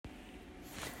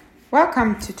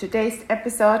Welcome to today's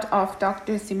episode of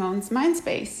Dr. Simone's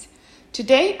Mindspace.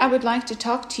 Today I would like to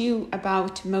talk to you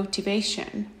about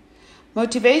motivation.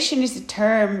 Motivation is a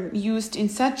term used in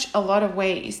such a lot of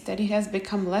ways that it has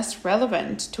become less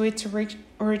relevant to its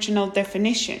original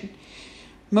definition.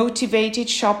 Motivated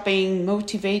shopping,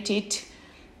 motivated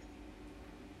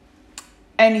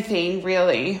anything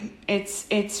really. It's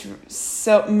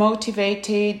so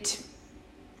motivated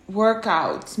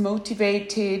workouts,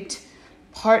 motivated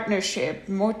partnership,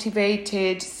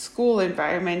 motivated school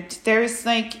environment. There's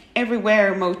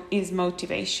everywhere is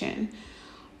motivation.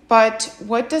 But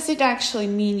what does it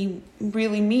actually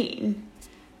really mean?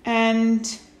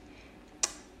 And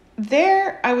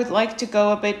there I would like to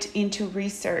go a bit into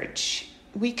research.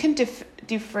 We can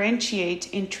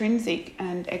differentiate intrinsic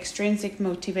and extrinsic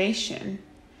motivation.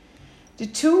 The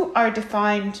two are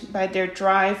defined by their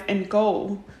drive and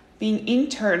goal being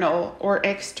internal or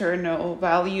external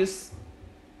values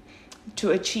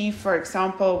to achieve, for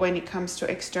example, when it comes to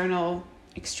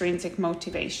extrinsic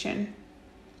motivation.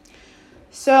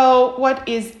 So what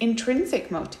is intrinsic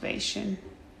motivation?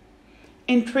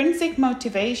 Intrinsic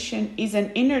motivation is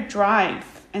an inner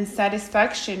drive and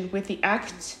satisfaction with the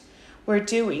act we're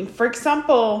doing. For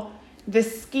example, the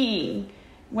skiing.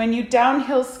 When you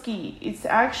downhill ski, it's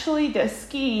actually the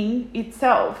skiing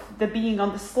itself, the being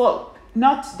on the slope,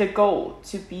 not the goal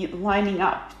to be lining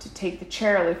up to take the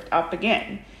chairlift up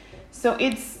again. So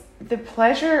it's the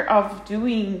pleasure of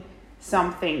doing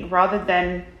something rather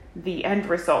than the end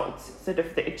result, sort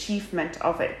of the achievement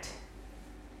of it.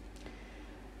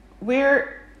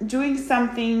 We're doing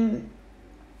something,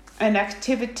 an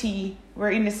activity,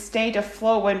 we're in a state of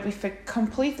flow when we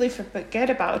completely forget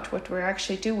about what we're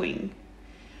actually doing.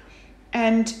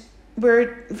 And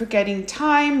we're forgetting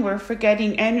time, we're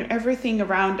forgetting everything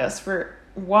around us. We're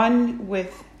one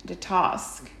with the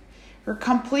task. We're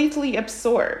completely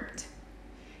absorbed.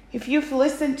 If you've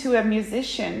listened to a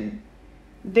musician,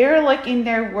 they're in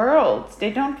their world. They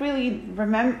don't really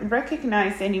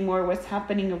recognize anymore what's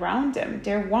happening around them.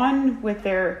 They're one with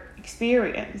their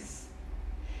experience.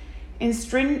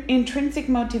 Intrinsic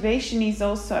motivation is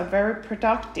also a very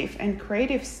productive and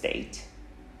creative state.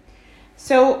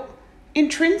 So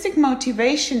intrinsic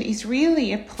motivation is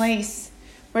really a place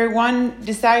where one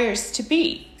desires to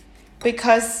be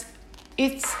because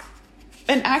it's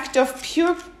an act of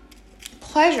pure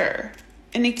pleasure,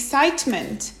 an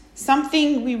excitement,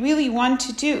 something we really want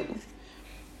to do.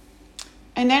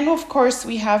 And then, of course,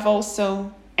 we have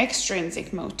also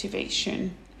extrinsic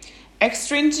motivation.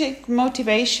 Extrinsic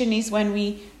motivation is when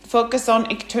we focus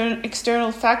on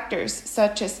external factors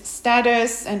such as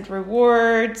status and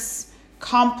rewards,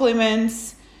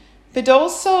 compliments, but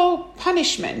also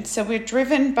punishment. So we're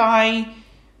driven by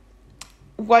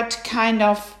what kind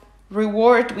of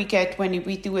reward we get when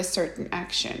we do a certain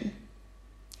action.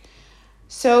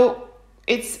 So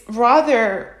it's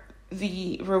rather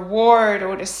the reward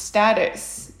or the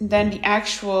status than the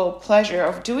actual pleasure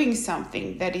of doing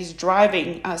something that is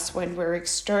driving us when we're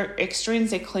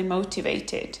extrinsically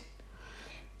motivated.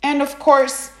 And of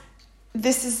course,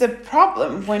 this is a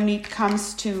problem when it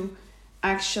comes to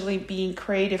actually being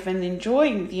creative and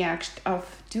enjoying the act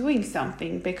of doing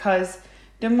something, because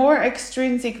the more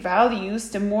extrinsic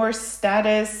values, the more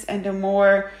status and the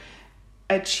more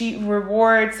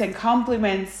rewards and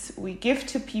compliments we give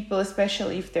to people,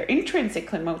 especially if they're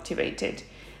intrinsically motivated,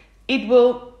 it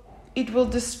will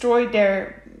destroy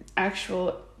their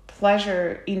actual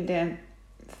pleasure in the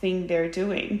thing they're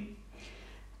doing.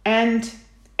 And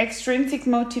extrinsic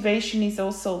motivation is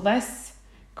also less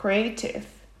creative.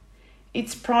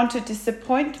 It's prone to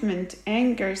disappointment,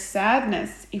 anger,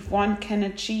 sadness if one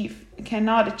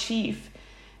cannot achieve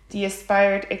the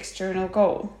aspired external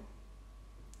goal.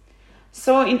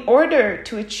 So in order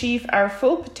to achieve our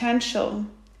full potential,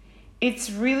 it's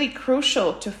really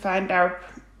crucial to find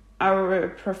our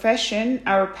profession,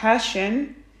 our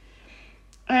passion,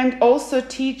 and also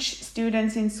teach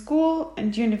students in school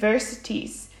and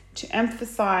universities to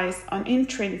emphasize on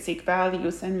intrinsic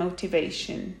values and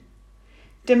motivation.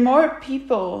 The more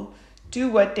people do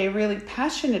what they're really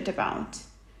passionate about,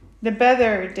 the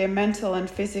better their mental and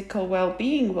physical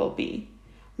well-being will be.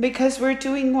 Because we're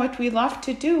doing what we love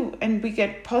to do and we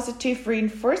get positive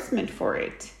reinforcement for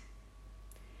it.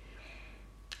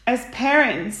 As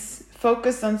parents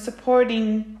focus on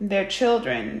supporting their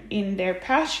children in their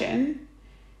passion,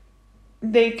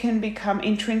 they can become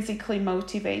intrinsically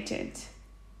motivated.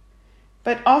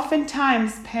 But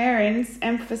oftentimes parents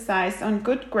emphasize on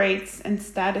good grades and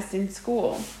status in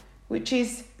school, which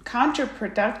is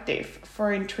counterproductive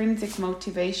for intrinsic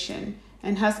motivation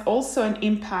and has also an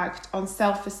impact on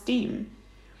self-esteem.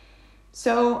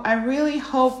 So I really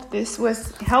hope this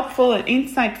was helpful and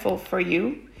insightful for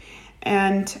you,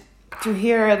 and to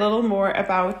hear a little more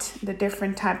about the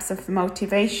different types of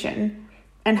motivation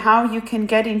and how you can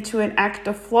get into an act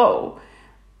of flow,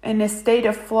 in a state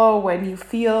of flow when you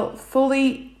feel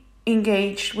fully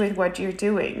engaged with what you're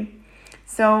doing.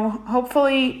 So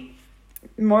hopefully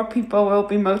more people will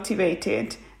be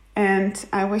motivated, and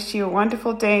I wish you a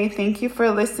wonderful day. Thank you for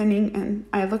listening, and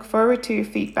I look forward to your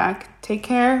feedback. Take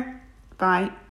care. Bye.